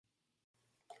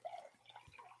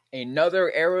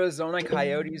Another Arizona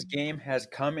Coyotes game has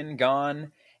come and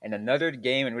gone, and another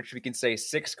game in which we can say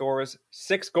 6 goals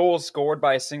scored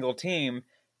by a single team.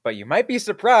 But you might be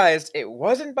surprised, it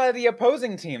wasn't by the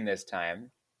opposing team this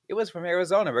time. It was from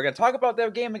Arizona. We're going to talk about their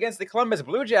game against the Columbus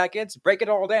Blue Jackets, break it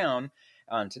all down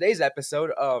on today's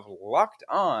episode of Locked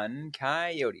On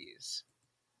Coyotes.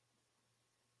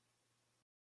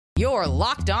 You're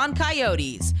Locked On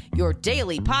Coyotes, your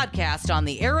daily podcast on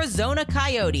the Arizona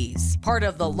Coyotes, part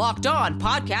of the Locked On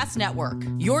Podcast Network,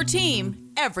 your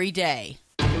team every day.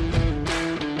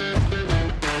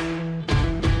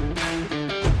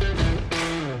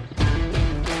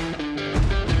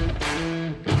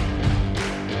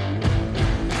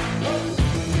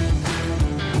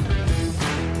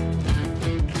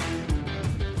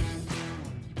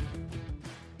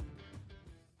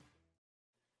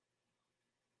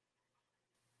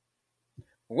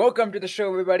 Welcome to the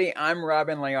show, everybody. I'm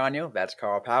Robin Leonio. That's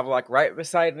Carl Pavlak right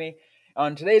beside me.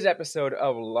 On today's episode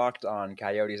of Locked On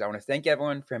Coyotes, I want to thank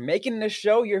everyone for making this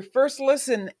show your first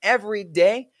listen every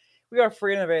day. We are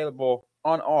free and available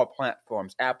on all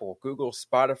platforms: Apple, Google,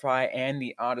 Spotify, and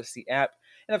the Odyssey app.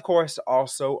 And of course,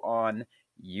 also on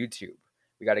YouTube.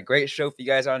 We got a great show for you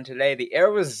guys on today. The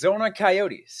Arizona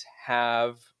Coyotes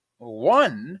have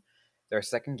won their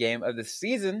second game of the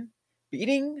season,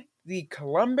 beating the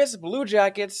Columbus Blue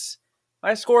Jackets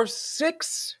by a score of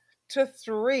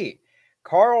 6-3.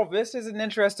 Carl, this is an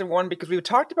interesting one because we've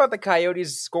talked about the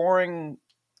Coyotes scoring,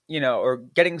 or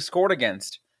getting scored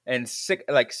against, and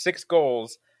six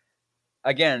goals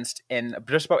against in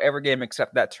just about every game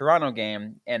except that Toronto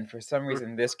game. And for some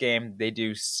reason, this game, they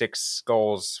do 6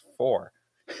 goals for.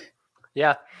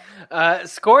 Yeah.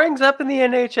 Scoring's up in the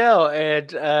NHL,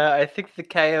 and I think the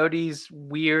Coyotes'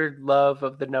 weird love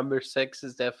of the number 6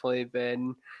 has definitely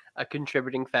been a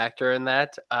contributing factor in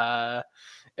that.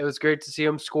 It was great to see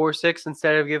them score 6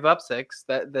 instead of give up 6.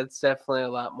 That's definitely a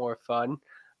lot more fun.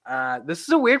 This is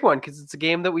a weird one because it's a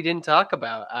game that we didn't talk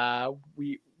about.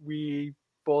 We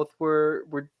both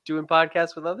were doing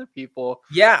podcasts with other people.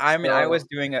 Yeah, I mean, I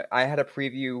had a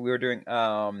preview we were doing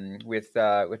with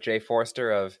Jay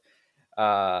Forster of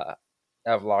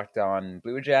Locked On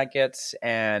Blue Jackets,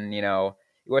 and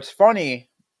what's funny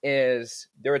is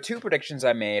there were 2 predictions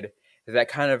I made that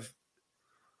kind of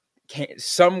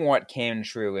somewhat came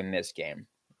true in this game.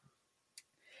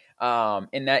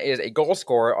 And that is a goal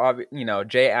scorer.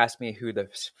 Jay asked me who the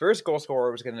first goal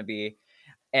scorer was going to be,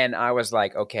 and I was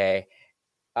like, okay.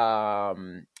 I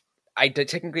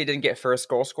technically didn't get first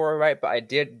goal scorer right, but I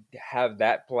did have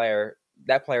that player.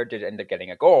 That player did end up getting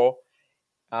a goal.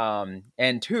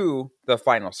 And 2, the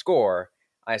final score.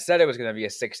 I said it was going to be a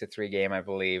 6-3 game, I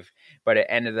believe, but it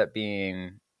ended up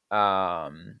being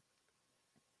the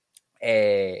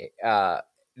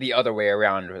other way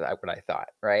around was what I thought,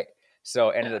 right?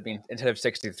 So it ended up being, instead of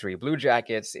 6-3 Blue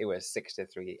Jackets, it was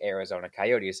 6-3 Arizona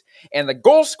Coyotes. And the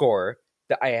goal scorer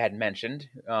that I had mentioned,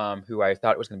 who I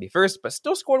thought was going to be first, but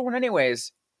still scored one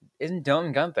anyways, isn't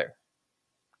Dylan Guenther.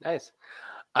 Nice.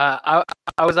 I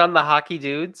was on the Hockey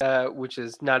Dudes, which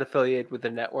is not affiliated with the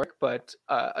network, but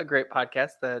a great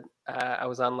podcast that I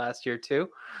was on last year too.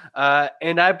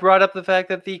 And I brought up the fact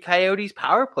that the Coyotes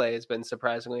power play has been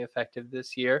surprisingly effective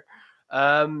this year.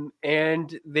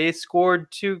 And they scored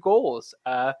 2 goals.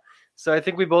 So I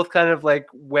think we both kind of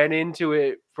went into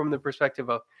it from the perspective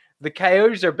of the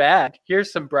Coyotes are bad.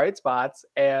 Here's some bright spots,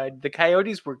 and the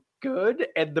Coyotes were good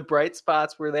and the bright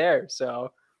spots were there.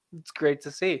 So it's great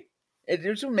to see.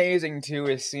 It's amazing too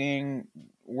is seeing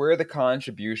where the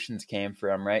contributions came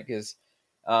from, right? Because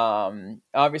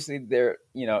obviously there,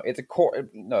 it's a core,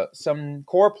 some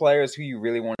core players who you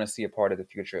really want to see a part of the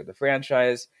future of the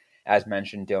franchise. As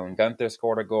mentioned, Dylan Guenther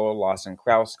scored a goal. Lawson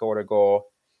Crouse scored a goal.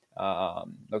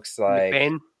 Looks like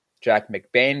McBain. Jack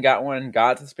McBain got one.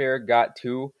 Gostisbehere got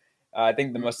 2. I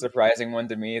think the most surprising one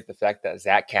to me is the fact that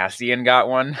Zach Kassian got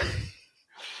one.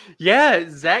 Yeah,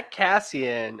 Zach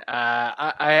Kassian.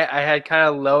 I had kind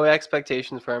of low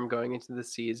expectations for him going into the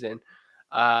season.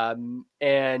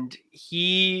 And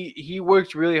he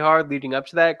worked really hard leading up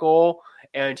to that goal,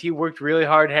 and he worked really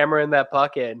hard hammering that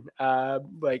puck in.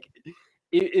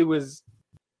 It was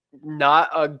not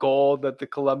a goal that the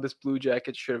Columbus Blue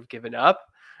Jackets should have given up.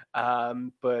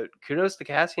 But kudos to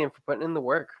Kassian for putting in the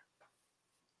work.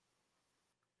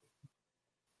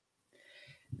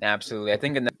 Absolutely. I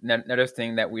think another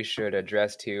thing that we should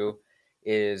address too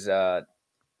is the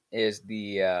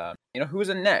who's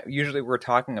in net. Usually we're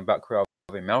talking about Karel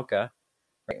Vejmelka.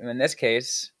 Right? In this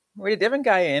case, we had a different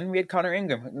guy in. We had Connor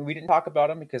Ingram. We didn't talk about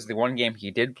him because the one game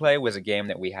he did play was a game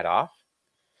that we had off.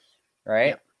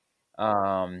 Right?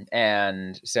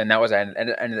 And so that was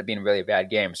ended up being a really bad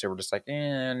game. So we're just like,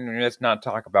 let's not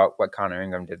talk about what Connor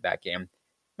Ingram did that game.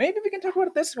 Maybe we can talk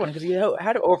about this one because he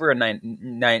had over a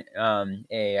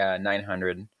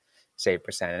 900 save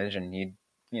percentage, and he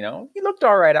looked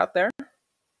all right out there.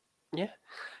 Yeah,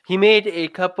 he made a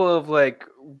couple of like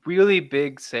really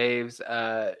big saves.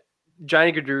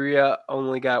 Johnny Gaudria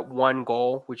only got one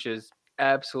goal, which is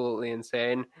absolutely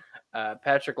insane.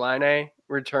 Patrick Laine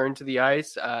returned to the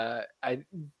ice.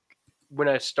 When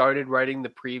I started writing the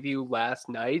preview last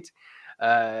night,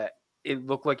 it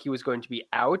looked like he was going to be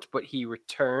out, but he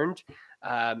returned.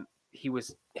 He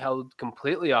was held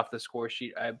completely off the score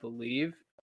sheet, I believe.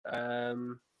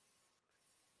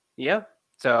 Yeah,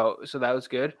 so that was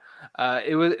good.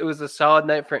 It was a solid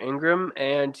night for Ingram,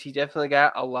 and he definitely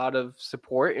got a lot of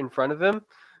support in front of him.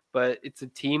 But it's a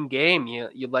team game.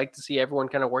 You'd like to see everyone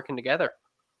kind of working together.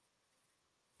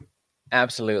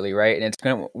 Absolutely right, and it's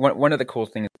one of the cool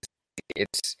things.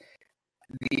 It's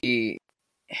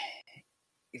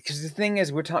because the thing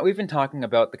is, we've been talking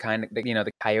about the kind of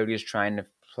the Coyotes trying to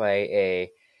play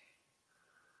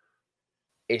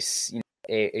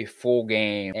a full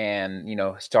game and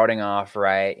starting off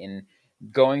right and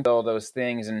going through all those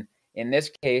things, and in this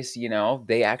case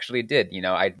they actually did.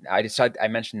 I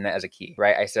mentioned that as a key,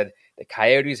 right? I said the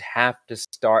Coyotes have to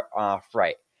start off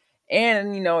right,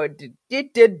 and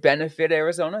it did benefit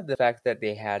Arizona, the fact that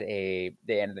they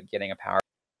ended up getting a power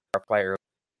play early,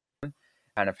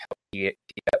 kind of helped tee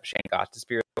up Shane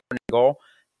Gostisbehere's goal,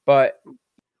 but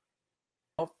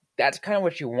that's kind of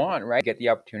what you want, right? Get the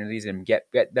opportunities and get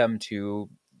them to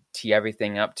tee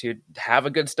everything up to have a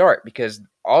good start, because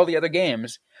all the other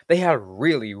games they had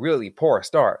really, really poor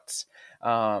starts,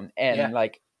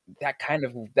 like that kind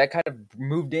of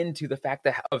moved into the fact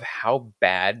of how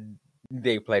bad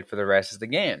they played for the rest of the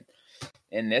game.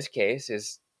 In this case,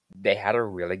 is they had a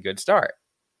really good start.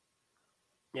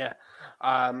 Yeah,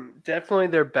 definitely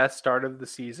their best start of the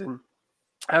season.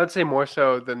 I would say more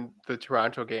so than the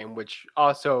Toronto game, which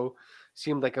also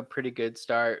seemed like a pretty good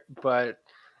start. But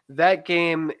that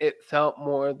game, it felt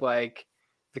more like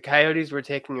the Coyotes were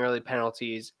taking early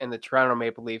penalties and the Toronto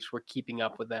Maple Leafs were keeping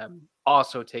up with them,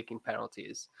 also taking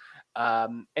penalties.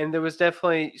 And there was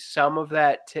definitely some of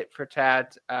that tit for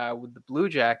tat with the Blue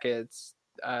Jackets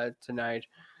tonight.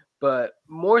 But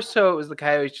more so, it was the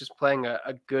Coyotes just playing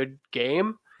a good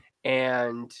game.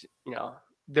 And,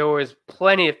 there was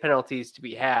plenty of penalties to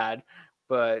be had,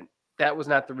 but that was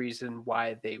not the reason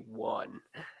why they won.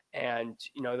 And,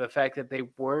 the fact that they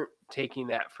weren't taking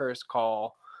that first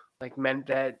call, meant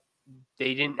that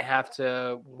they didn't have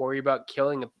to worry about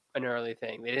killing an early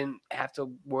thing. They didn't have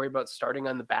to worry about starting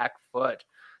on the back foot.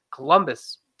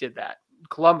 Columbus did that.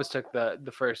 Columbus took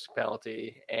the first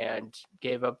penalty and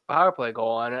gave a power play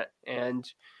goal on it.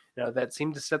 And, that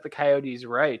seemed to set the Coyotes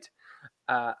right.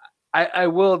 I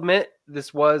will admit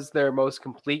this was their most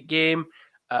complete game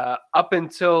up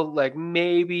until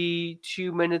maybe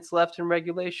 2 minutes left in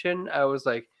regulation. I was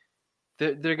like,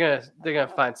 they're gonna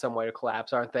find some way to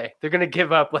collapse, aren't they? They're gonna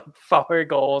give up 4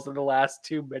 goals in the last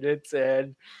 2 minutes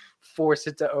and force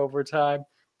it to overtime.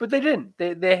 But they didn't.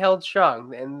 They held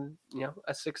strong, and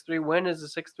a 6-3 win is a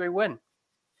 6-3 win.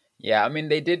 Yeah, I mean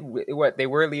they did what they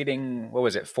were leading. What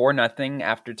was it, 4-0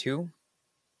 after 2?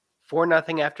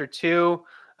 4-0 after 2.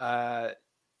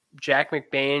 Jack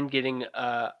McBain getting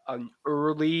an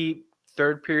early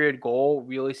third period goal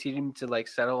really seemed to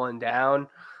settling down.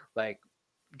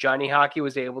 Johnny Hockey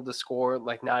was able to score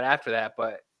not after that,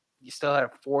 but you still had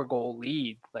a 4-goal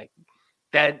lead.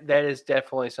 That is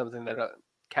definitely something that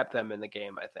kept them in the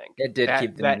game. I think it did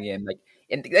keep them in the game.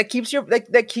 And that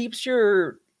keeps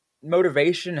your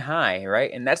motivation high,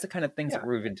 right? And that's the kind of things that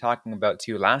we've been talking about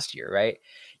too last year, right?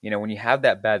 When you have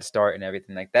that bad start and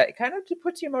everything like that, it kind of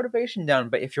puts your motivation down.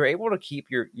 But if you're able to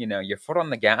keep your foot on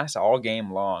the gas all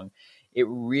game long, it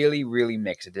really, really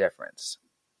makes a difference.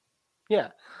 Yeah,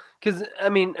 because I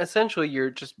mean, essentially,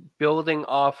 you're just building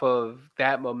off of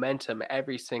that momentum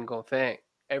every single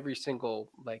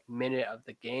minute of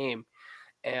the game,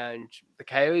 and the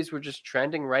Coyotes were just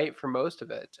trending right for most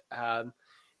of it. There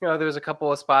was a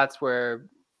couple of spots where,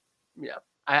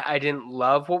 I didn't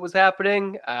love what was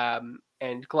happening.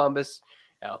 And Columbus,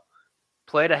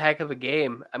 played a heck of a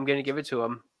game. I'm going to give it to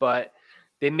them, but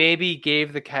they maybe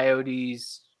gave the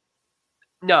Coyotes.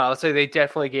 No, I'll say they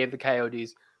definitely gave the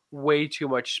Coyotes way too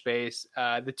much space.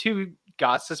 The 2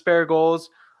 Gostisbehere goals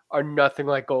are nothing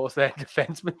like goals that a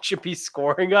defenseman should be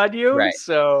scoring on you. Right.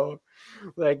 So,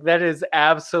 that is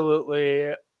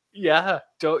absolutely,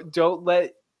 Don't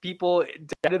let people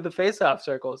dead in the face-off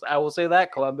circles. I will say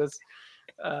that, Columbus.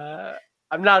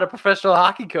 I'm not a professional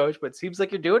hockey coach, but it seems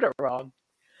like you're doing it wrong.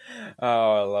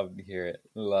 Oh, I love to hear it.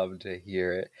 Love to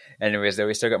hear it. Anyways, though,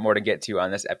 we still got more to get to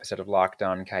on this episode of Locked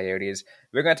On Coyotes.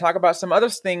 We're going to talk about some other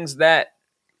things that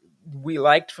we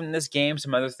liked from this game,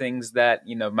 some other things that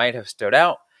might have stood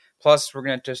out. Plus, we're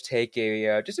going to just take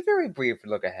a very brief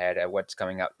look ahead at what's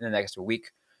coming up in the next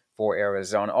week for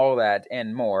Arizona. All that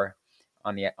and more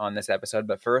on this episode.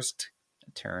 But first,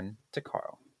 turn to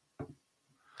Carl.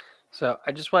 So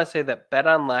I just want to say that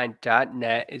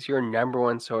betonline.net is your number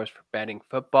one source for betting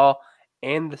football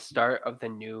and the start of the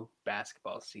new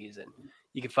basketball season.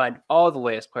 You can find all the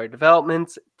latest player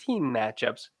developments, team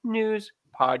matchups, news,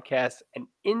 podcasts, and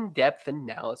in-depth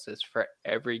analysis for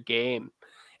every game.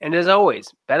 And as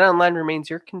always, BetOnline remains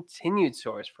your continued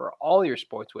source for all your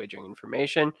sports wagering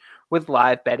information with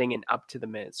live betting and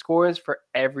up-to-the-minute scores for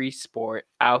every sport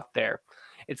out there.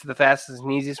 It's the fastest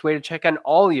and easiest way to check on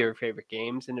all your favorite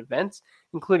games and events,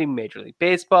 including Major League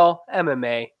Baseball,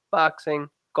 MMA, boxing,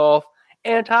 golf,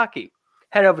 and hockey.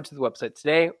 Head over to the website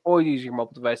today or use your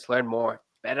mobile device to learn more.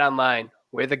 BetOnline,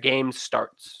 where the game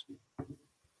starts.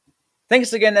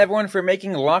 Thanks again, everyone, for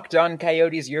making Locked On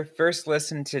Coyotes your first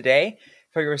listen today.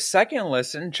 For your second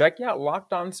listen, check out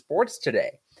Locked On Sports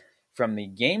today. From the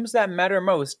games that matter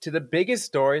most to the biggest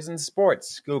stories in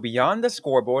sports, go beyond the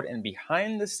scoreboard and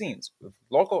behind the scenes with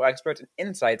local experts and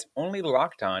insights only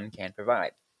Locked On can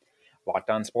provide. Locked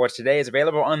On Sports Today is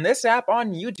available on this app,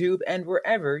 on YouTube, and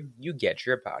wherever you get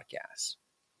your podcasts.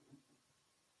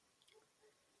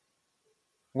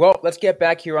 Well, let's get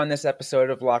back here on this episode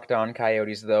of Locked On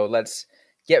Coyotes, though. Let's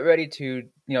get ready to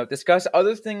discuss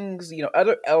other things,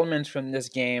 other elements from this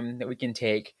game that we can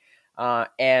take.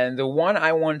 And the one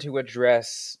I want to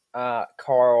address,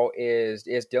 Carl, is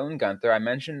Dylan Guenther. I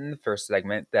mentioned in the first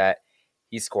segment that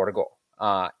he scored a goal.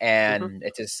 And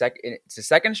it's a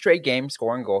second straight game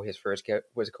scoring goal. His first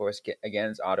was, of course,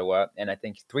 against Ottawa, and I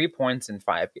think 3 points in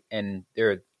 5, and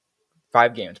there are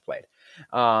 5 games played.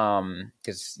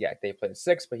 Because they played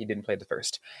 6, but he didn't play the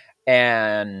first,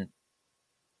 and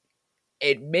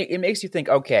it makes you think,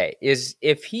 okay,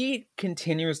 if he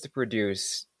continues to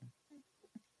produce,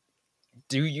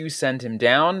 do you send him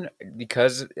down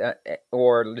because,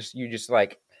 or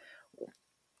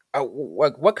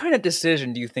what kind of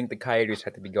decision do you think the Coyotes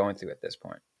have to be going through at this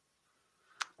point?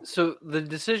 So the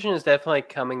decision is definitely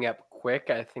coming up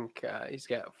quick. I think he's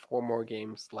got 4 more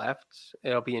games left.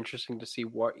 It'll be interesting to see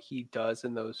what he does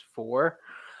in those 4.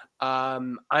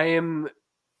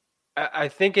 I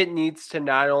think it needs to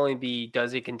not only be,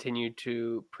 does he continue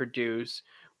to produce,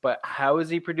 but how is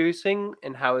he producing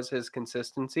and how is his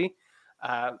consistency?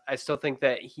 I still think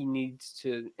that he needs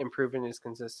to improve in his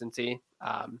consistency.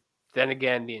 Then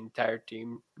again, the entire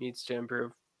team needs to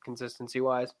improve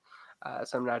consistency-wise.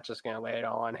 So I'm not just going to lay it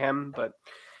all on him, but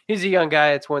he's a young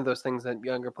guy. It's one of those things that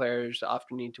younger players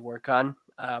often need to work on.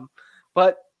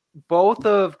 But both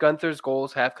of Guenther's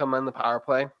goals have come on the power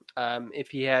play. If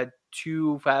he had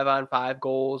 2 5-on-5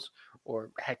 goals,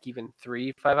 or heck, even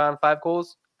 3 5-on-5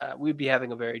 goals, we'd be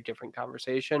having a very different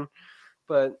conversation.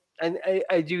 But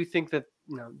I do think that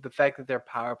the fact that they're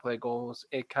power play goals,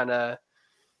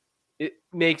 it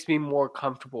makes me more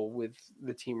comfortable with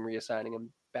the team reassigning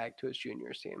him back to his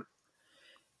juniors team.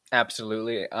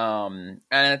 Absolutely. And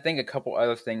I think a couple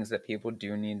other things that people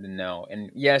do need to know.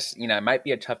 And yes, it might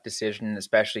be a tough decision,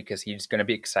 especially because he's going to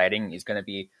be exciting. He's going to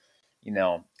be,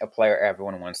 a player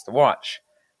everyone wants to watch.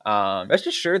 Rest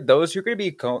assured, those who are going to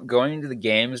be going to the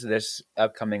games this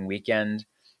upcoming weekend,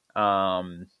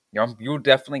 you'll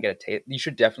definitely get a taste. You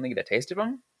should definitely get a taste of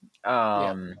him.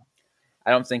 I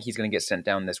don't think he's going to get sent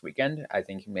down this weekend. I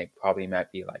think he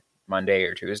might be like Monday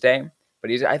or Tuesday. But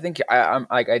I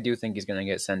do think he's going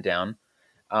to get sent down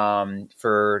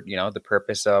for the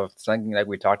purpose of something that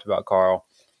we talked about, Carl,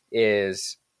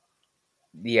 is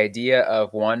the idea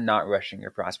of one, not rushing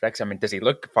your prospects. I mean, does he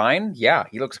look fine? Yeah,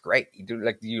 he looks great. You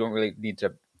don't really need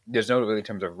to. There's no really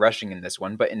terms of rushing in this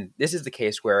one, but this is the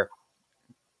case where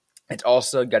it's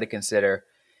also got to consider,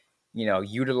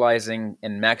 utilizing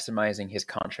and maximizing his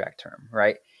contract term,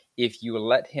 right? If you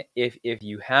let him, if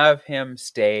you have him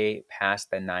stay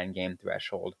past the 9-game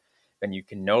threshold, then you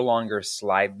can no longer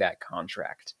slide that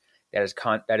contract.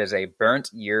 That is a burnt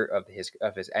year of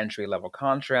his entry level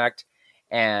contract,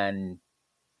 and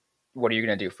what are you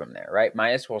going to do from there, right?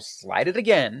 Might as well slide it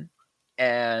again,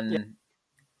 and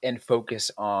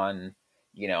focus on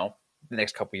the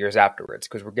next couple years afterwards.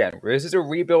 Because this is a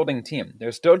rebuilding team.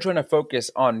 They're still trying to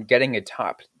focus on getting a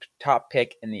top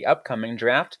pick in the upcoming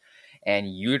draft,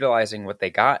 and utilizing what they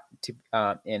got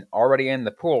already in the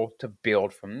pool to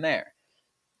build from there.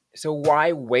 So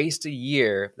why waste a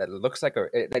year that looks like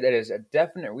that is a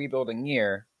definite rebuilding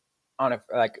year with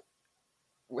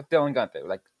Dylan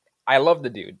Guenther? I love the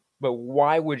dude, but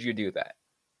why would you do that?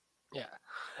 Yeah.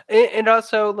 And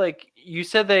also, like you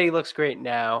said, that he looks great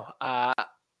now. I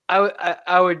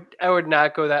would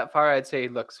not go that far. I'd say he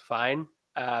looks fine.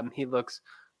 He looks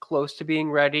close to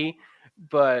being ready,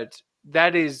 but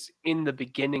that is in the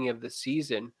beginning of the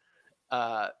season.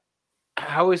 Uh,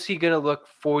 how is he going to look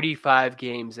 45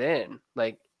 games in?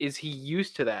 Like, is he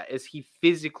used to that? Is he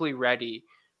physically ready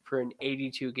for an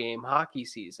 82 game hockey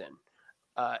season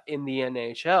in the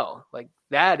NHL? Like,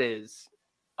 that is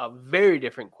a very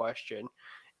different question.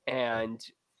 And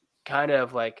kind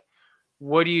of like,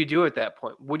 what do you do at that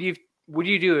point? What do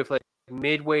you do if like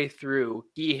midway through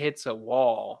he hits a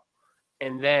wall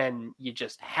and then you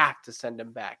just have to send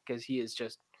him back because he is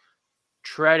just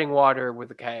treading water with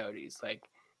the Coyotes? Like,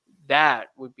 that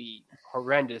would be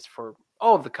horrendous for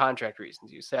all of the contract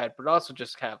reasons you said, but also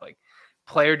just kind of like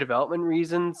player development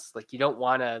reasons. Like, you don't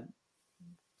want to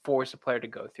force a player to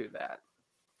go through that.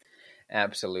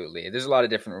 Absolutely. There's a lot of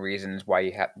different reasons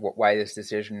why this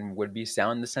decision would be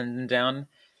sound to send him down.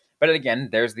 But again,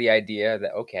 there's the idea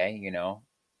that, okay,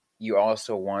 you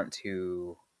also want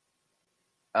to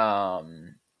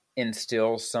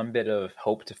instill some bit of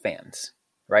hope to fans,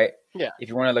 right? Yeah. If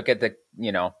you want to look at the,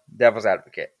 devil's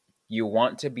advocate, you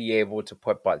want to be able to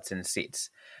put butts in seats.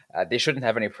 They shouldn't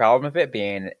have any problem with it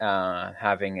being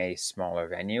having a smaller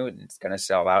venue. It's going to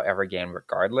sell out every game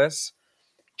regardless.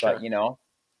 Sure. But,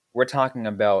 we're talking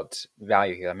about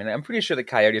value here. I mean, I'm pretty sure the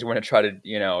Coyotes want to try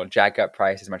to, jack up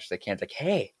price as much as they can. It's like,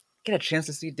 hey, get a chance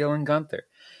to see Dylan Guenther.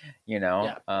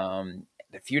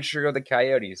 The future of the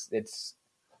Coyotes.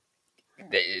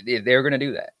 They're going to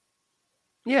do that.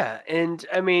 Yeah, and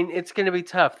I mean, it's going to be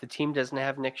tough. The team doesn't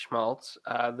have Nick Schmaltz.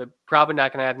 They're probably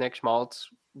not going to have Nick Schmaltz,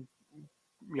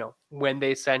 when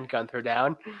they send Guenther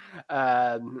down.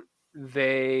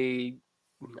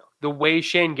 The way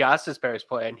Shane Gostisbehere is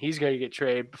playing, he's going to get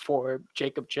traded before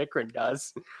Jacob Chikrin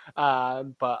does.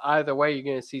 But either way, you're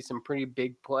going to see some pretty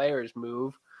big players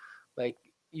move. Like,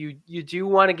 you do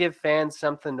want to give fans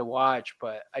something to watch,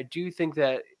 but I do think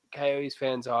that Coyotes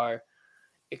fans are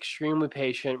extremely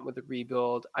patient with the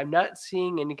rebuild. I'm not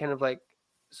seeing any kind of like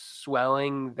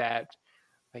swelling that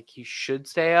like he should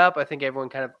stay up. I think everyone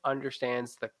kind of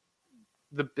understands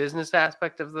the business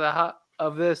aspect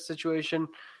of this situation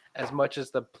as much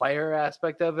as the player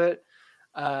aspect of it.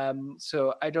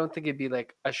 So I don't think it'd be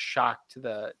like a shock to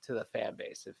the fan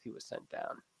base if he was sent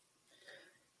down.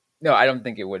 No, I don't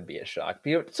think it would be a shock.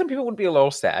 Some people would be a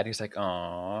little sad. He's like,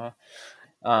 "Aw."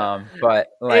 But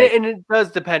like, and it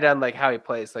does depend on like how he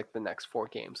plays like the next 4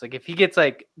 games. Like if he gets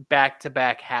like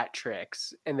back-to-back hat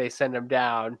tricks and they send him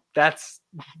down, that's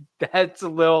a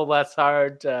little less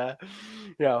hard to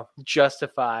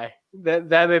justify.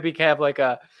 That may be kind of like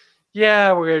we're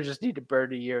gonna just need to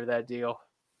burn a year of that deal.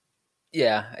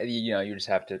 Yeah, you just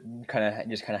have to kind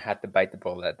of have to bite the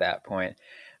bullet at that point.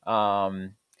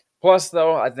 Plus,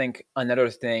 though, I think another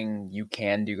thing you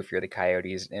can do if you're the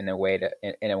Coyotes in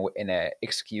a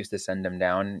excuse to send them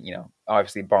down,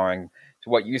 obviously barring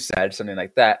what you said, something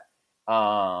like that,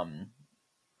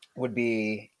 would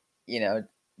be,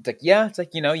 it's like,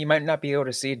 you might not be able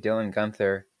to see Dylan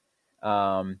Guenther.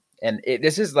 And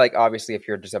this is like, obviously, if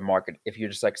you're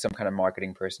just like some kind of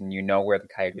marketing person, where the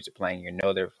Coyotes are playing,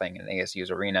 they're playing in ASU's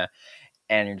arena,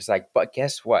 and you're just like, but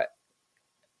guess what?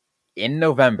 In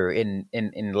November, in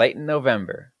late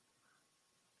November,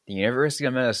 the University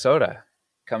of Minnesota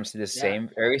comes to the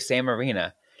very same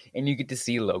arena, and you get to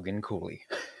see Logan Cooley.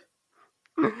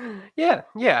 Yeah.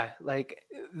 Like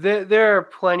there are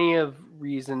plenty of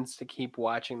reasons to keep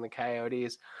watching the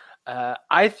Coyotes.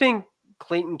 I think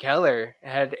Clayton Keller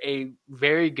had a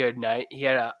very good night. He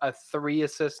had a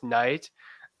 3-assist night,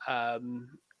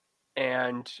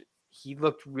 and he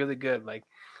looked really good. Like.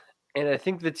 And I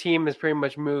think the team has pretty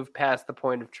much moved past the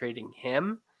point of trading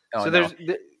him.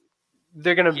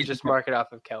 They're going to just mark it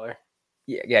off of Keller.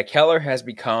 Yeah, Keller has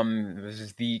become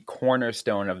the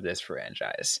cornerstone of this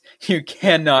franchise. You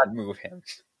cannot move him.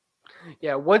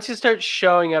 Yeah, once you start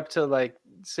showing up to like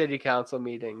city council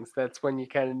meetings, that's when you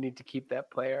kind of need to keep that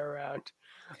player around.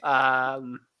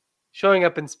 Showing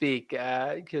up and speak,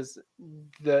 because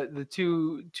the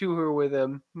two who are with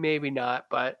him, maybe not,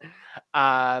 but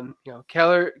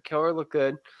Keller looked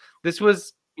good. This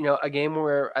was a game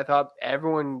where I thought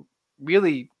everyone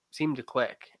really seemed to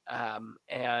click,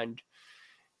 and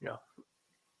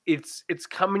it's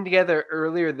coming together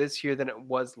earlier this year than it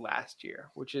was last year,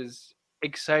 which is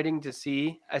exciting to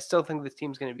see. I still think this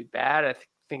team's going to be bad. I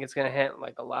think it's going to hit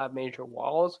like a lot of major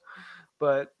walls,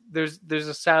 but there's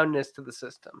a soundness to the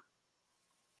system.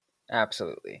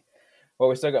 Absolutely. Well,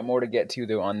 we still got more to get to,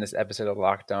 though, on this episode of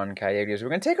Locked On Coyotes. We're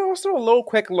going to take also a little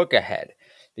quick look ahead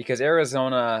because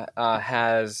Arizona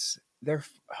has their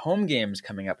home games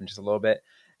coming up in just a little bit.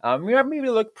 We might maybe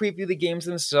preview the games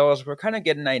themselves. We're kind of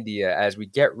getting an idea as we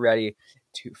get ready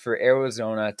for the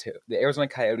Arizona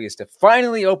Coyotes to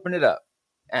finally open it up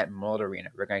at Mullet Arena.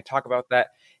 We're going to talk about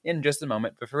that in just a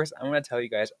moment. But first, I want to tell you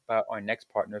guys about our next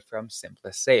partner from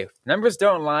SimpliSafe. Numbers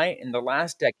don't lie. In the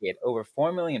last decade, over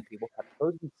 4 million people have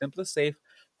chosen SimpliSafe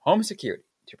home security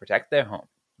to protect their home.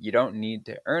 You don't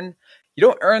earn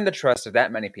the trust of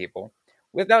that many people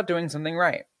without doing something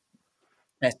right.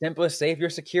 At SimpliSafe, your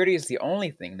security is the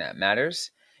only thing that matters.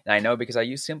 And I know because I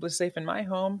use SimpliSafe in my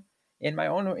home, in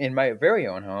my very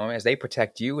own home, as they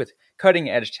protect you with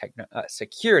cutting-edge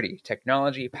security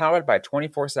technology powered by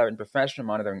 24/7 professional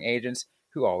monitoring agents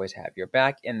who always have your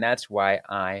back, and that's why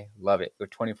I love it. With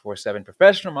 24/7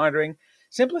 professional monitoring,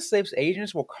 SimpliSafe's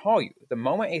agents will call you the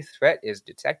moment a threat is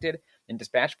detected and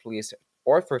dispatch police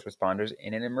or first responders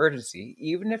in an emergency,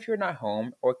 even if you're not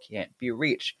home or can't be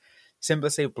reached.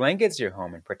 SimpliSafe blankets your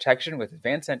home in protection with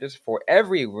advanced sensors for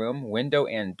every room, window,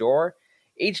 and door,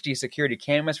 HD security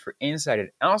cameras for inside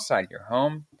and outside your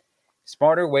home,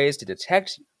 smarter ways to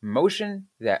detect motion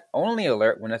that only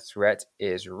alert when a threat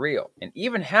is real, and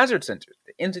even hazard sensors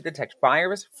that instantly detect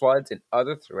fires, floods, and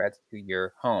other threats to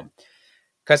your home.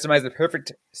 Customize the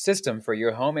perfect system for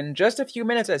your home in just a few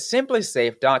minutes at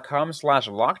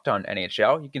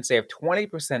simplisafe.com/lockedonnhl. You can save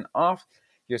 20% off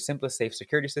your SimpliSafe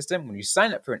security system when you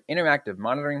sign up for an interactive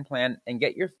monitoring plan and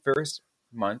get your first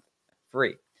month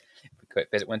free.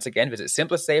 Visit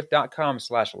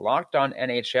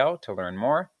simplisafe.com/lockedonnhl to learn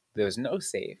more. There's no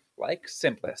safe like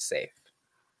SimpliSafe.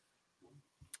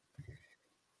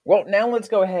 Well, now let's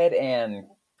go ahead and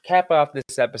cap off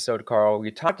this episode, Carl.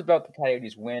 We talked about the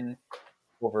Coyotes' win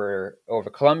over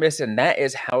Columbus, and that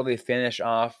is how they finish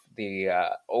off the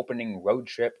opening road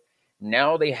trip.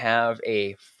 Now they have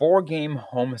a 4-game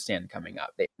homestand coming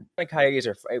up. The Coyotes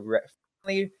are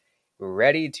finally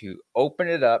ready to open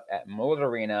it up at Mullet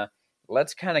Arena.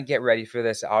 Let's kind of get ready for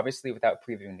this, obviously without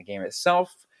previewing the game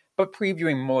itself, but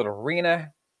previewing Mullet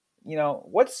Arena.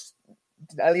 What's,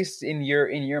 at least in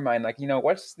your mind,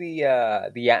 what's the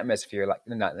atmosphere like?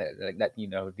 Not like that,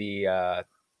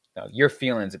 your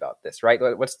feelings about this, right?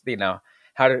 What's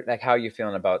how are you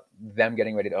feeling about them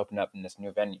getting ready to open up in this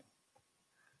new venue?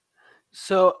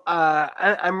 So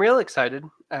I'm real excited.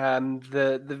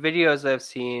 The videos I've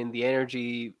seen, the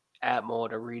energy at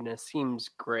Mullet Arena seems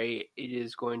great. It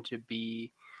is going to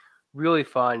be really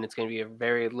fun. It's going to be a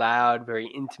very loud, very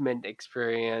intimate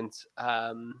experience,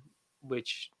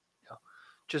 which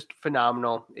just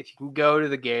phenomenal. If you can go to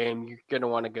the game, you're going to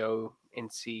want to go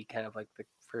and see kind of like the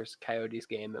first Coyotes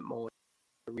game at Mullet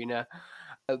Arena.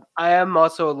 I am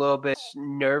also a little bit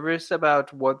nervous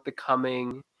about what the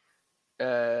coming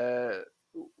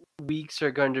weeks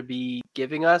are going to be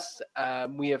giving us.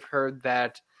 We have heard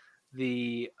that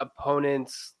the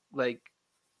opponents'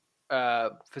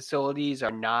 facilities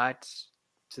are not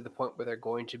to the point where they're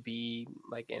going to be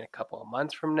like in a couple of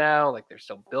months from now. Like they're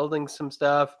still building some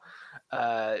stuff.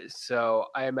 So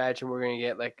I imagine we're going to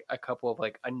get like a couple of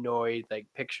like annoyed like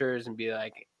pictures and be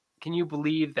like, can you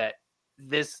believe that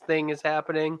this thing is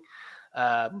happening?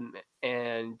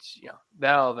 And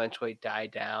that'll eventually die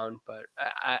down, but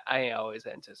I always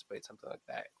anticipate something like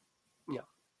that.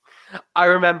 I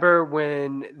remember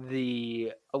when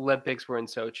the Olympics were in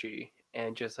Sochi,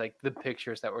 and just like the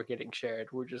pictures that were getting shared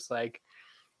were just like,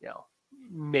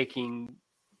 making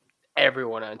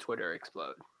everyone on Twitter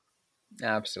explode.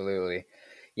 Absolutely.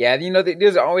 Yeah,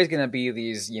 there's always going to be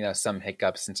these, some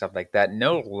hiccups and stuff like that.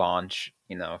 No launch,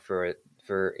 for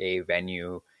a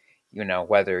venue,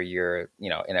 whether you're,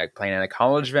 playing in a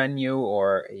college venue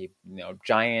or a,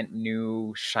 giant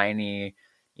new shiny,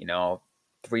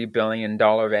 $3 billion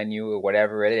venue or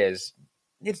whatever it is.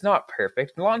 It's not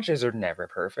perfect. Launches are never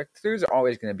perfect. There's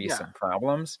always going to be some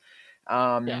problems.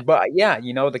 But yeah,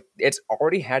 it's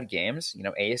already had games.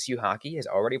 ASU hockey has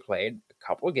already played a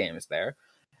couple of games there.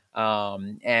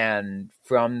 And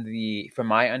from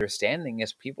my understanding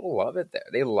is people love it there.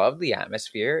 They love the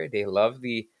atmosphere. They love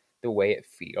the way it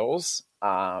feels.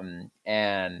 And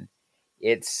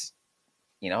it's,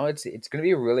 it's going to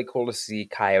be really cool to see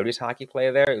Coyotes hockey play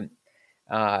there.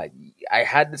 I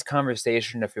had this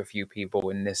conversation with a few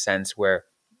people in this sense where,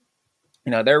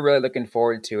 they're really looking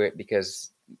forward to it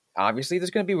because obviously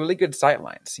there's going to be really good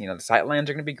sightlines. The sightlines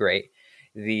are going to be great.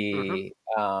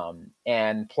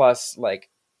 And plus, like,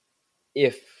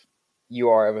 if you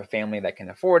are of a family that can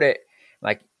afford it,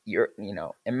 like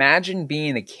imagine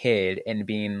being a kid and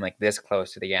being like this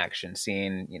close to the action,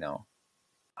 seeing,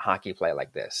 hockey play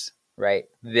like this, right?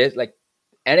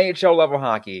 NHL level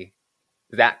hockey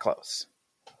that close.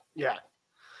 Yeah.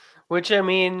 Which, I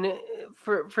mean,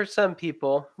 for some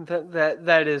people,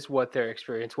 that is what their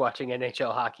experience watching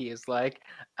NHL hockey is like.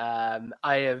 I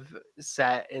have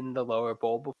sat in the lower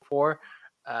bowl before.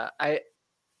 I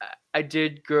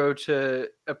did grow to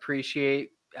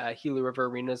appreciate Gila River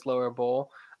Arena's lower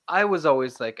bowl. I was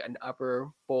always like an upper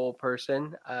bowl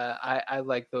person. I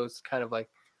like those kind of like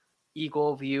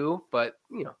eagle view, but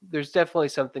there's definitely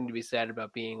something to be said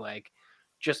about being like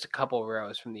just a couple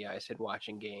rows from the ice and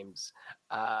watching games.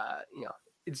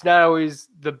 It's not always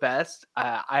the best.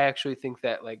 I actually think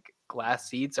that like glass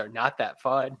seats are not that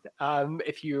fun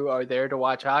if you are there to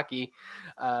watch hockey.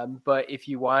 But if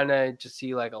you want to just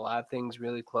see like a lot of things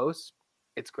really close,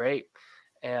 it's great.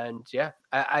 And yeah,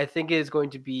 I think it is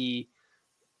going to be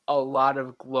a lot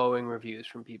of glowing reviews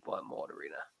from people at Mullet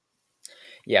Arena.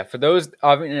 Yeah, for those,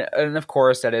 and of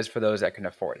course, that is for those that can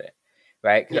afford it,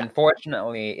 right? Because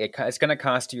unfortunately, it's going to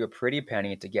cost you a pretty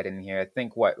penny to get in here. I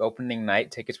think opening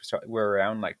night tickets were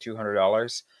around like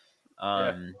 $200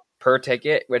 per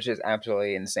ticket, which is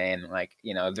absolutely insane. Like,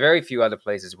 very few other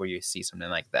places where you see something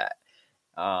like that.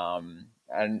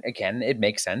 And again, it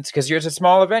makes sense because it's a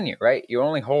smaller venue, right? You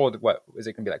only hold, what is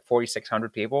it going to be, like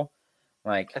 4,600 people?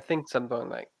 Like, I think something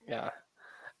like, yeah.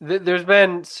 There's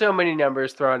been so many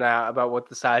numbers thrown out about what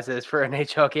the size is for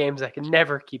NHL games. I can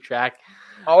never keep track.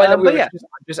 Oh, I know, but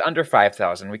just under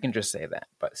 5,000. We can just say that,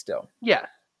 but still. Yeah.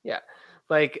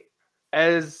 Like,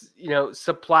 as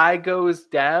supply goes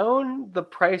down, the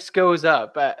price goes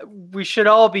up. We should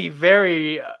all be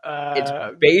very it's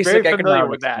basic very familiar economics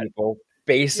with that. People.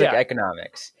 Basic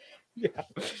economics. Yeah.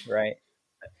 Right.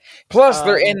 Plus,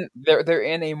 they're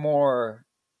in a more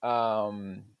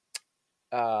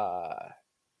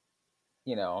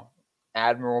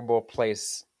admirable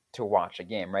place to watch a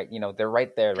game, right? They're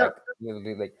right there, like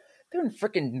literally, like they're in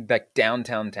freaking like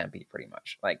downtown Tempe, pretty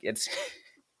much. Like it's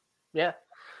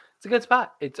it's a good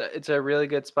spot. It's a really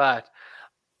good spot,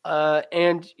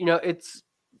 and it's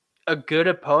a good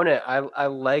opponent. I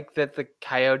like that the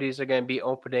Coyotes are going to be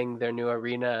opening their new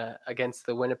arena against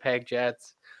the Winnipeg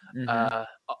Jets. Mm-hmm.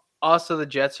 Also, the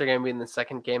Jets are going to be in the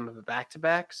second game of a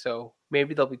back-to-back, so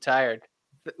maybe they'll be tired.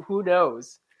 Who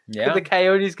knows? Yeah. Could the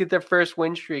Coyotes get their first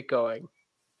win streak going?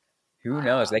 Who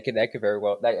knows? That could very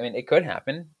well. It could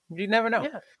happen. You never know.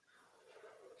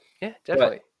 Yeah,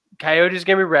 definitely. Coyotes are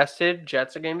going to be rested.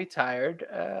 Jets are going to be tired.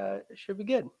 It should be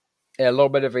good. A little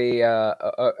bit of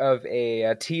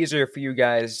a teaser for you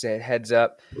guys. Heads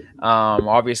up.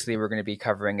 Obviously, we're going to be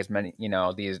covering as many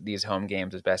these home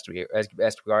games as best we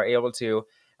are able to.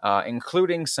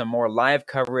 Including some more live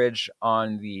coverage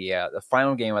on the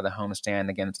final game of the homestand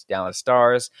against Dallas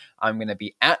Stars. I'm going to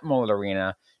be at Mullet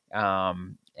Arena,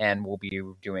 and we'll be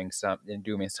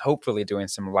hopefully doing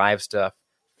some live stuff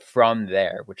from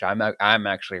there, which I'm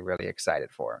actually really excited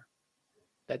for.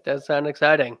 That does sound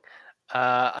exciting.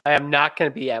 I am not going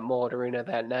to be at Mullet Arena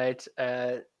that night,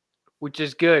 which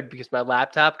is good because my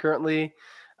laptop currently.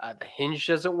 The hinge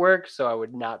doesn't work, so I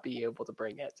would not be able to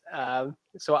bring it.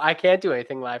 So I can't do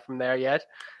anything live from there yet.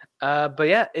 But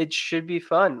yeah, it should be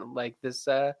fun. Like this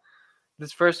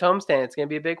first homestand, it's going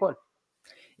to be a big one.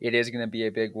 It is going to be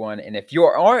a big one. And if you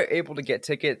are able to get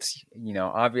tickets,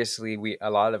 obviously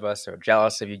a lot of us are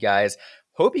jealous of you guys.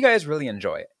 Hope you guys really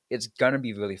enjoy it. It's going to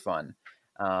be really fun.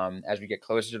 As we get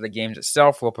closer to the games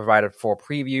itself, we'll provide a full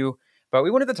preview. But we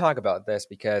wanted to talk about this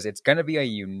because it's going to be a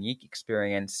unique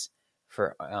experience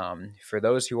for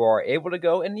those who are able to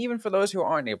go, and even for those who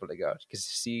aren't able to go, because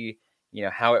to see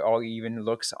how it all even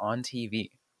looks on TV.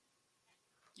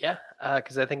 Yeah,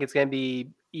 because I think it's going to be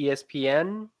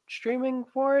ESPN streaming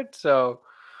for it, so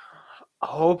I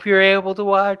hope you're able to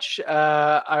watch.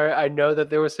 I know that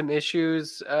there were some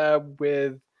issues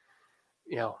with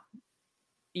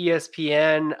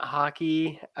ESPN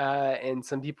hockey, and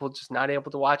some people just not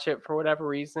able to watch it for whatever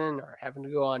reason, or having to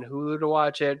go on Hulu to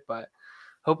watch it, but.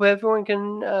 Hope everyone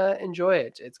can enjoy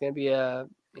it. It's going to be a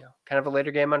kind of a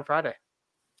later game on Friday.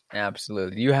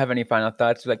 Absolutely. Do you have any final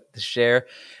thoughts you'd like to share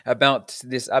about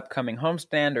this upcoming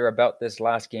homestand or about this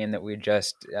last game that we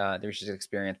just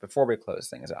experienced before we close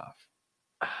things off?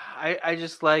 I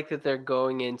just like that they're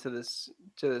going into this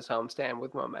homestand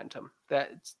with momentum.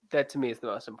 That to me is the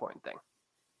most important thing.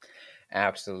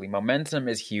 Absolutely. Momentum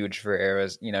is huge for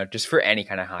eras, just for any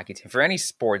kind of hockey team, for any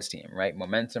sports team, right?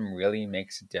 Momentum really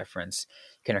makes a difference.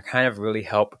 Can kind of really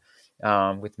help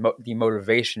with the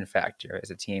motivation factor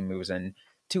as a team moves in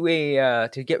to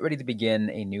get ready to begin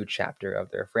a new chapter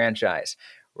of their franchise.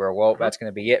 That's going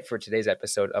to be it for today's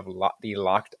episode of the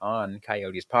Locked On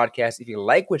Coyotes podcast. If you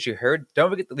like what you heard, don't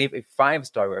forget to leave a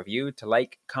 5-star review, to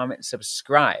like, comment,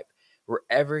 subscribe.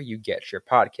 wherever you get your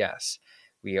podcasts.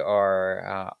 We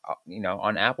are,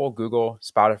 on Apple, Google,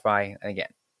 Spotify, and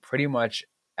again, pretty much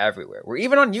everywhere. We're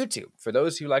even on YouTube. For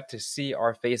those who like to see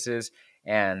our faces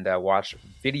and watch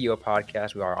video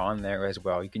podcasts, we are on there as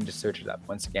well. You can just search it up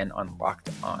once again on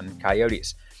Locked On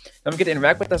Coyotes. Don't forget to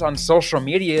interact with us on social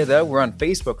media, though. We're on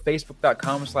Facebook,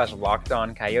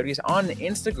 facebook.com/LockedOnCoyotes, on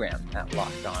Instagram at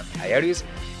Locked On Coyotes,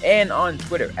 and on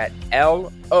Twitter at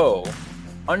LO_Coyotes.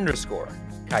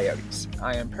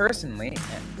 I am personally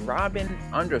at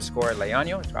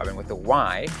Robin_Leano. It's Robin with a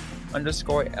Y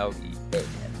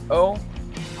 _LEANO.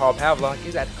 Carl Pavlock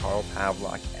is at Carl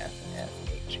Pavlock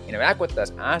FFH. Interact with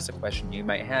us, ask a question you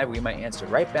might have, we might answer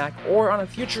right back, or on a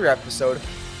future episode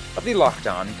of the Locked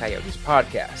On Coyotes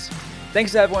podcast.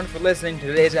 Thanks to everyone for listening to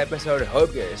today's episode.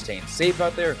 Hope you're staying safe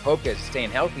out there, hope you're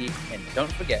staying healthy, and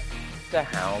don't forget to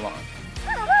howl on.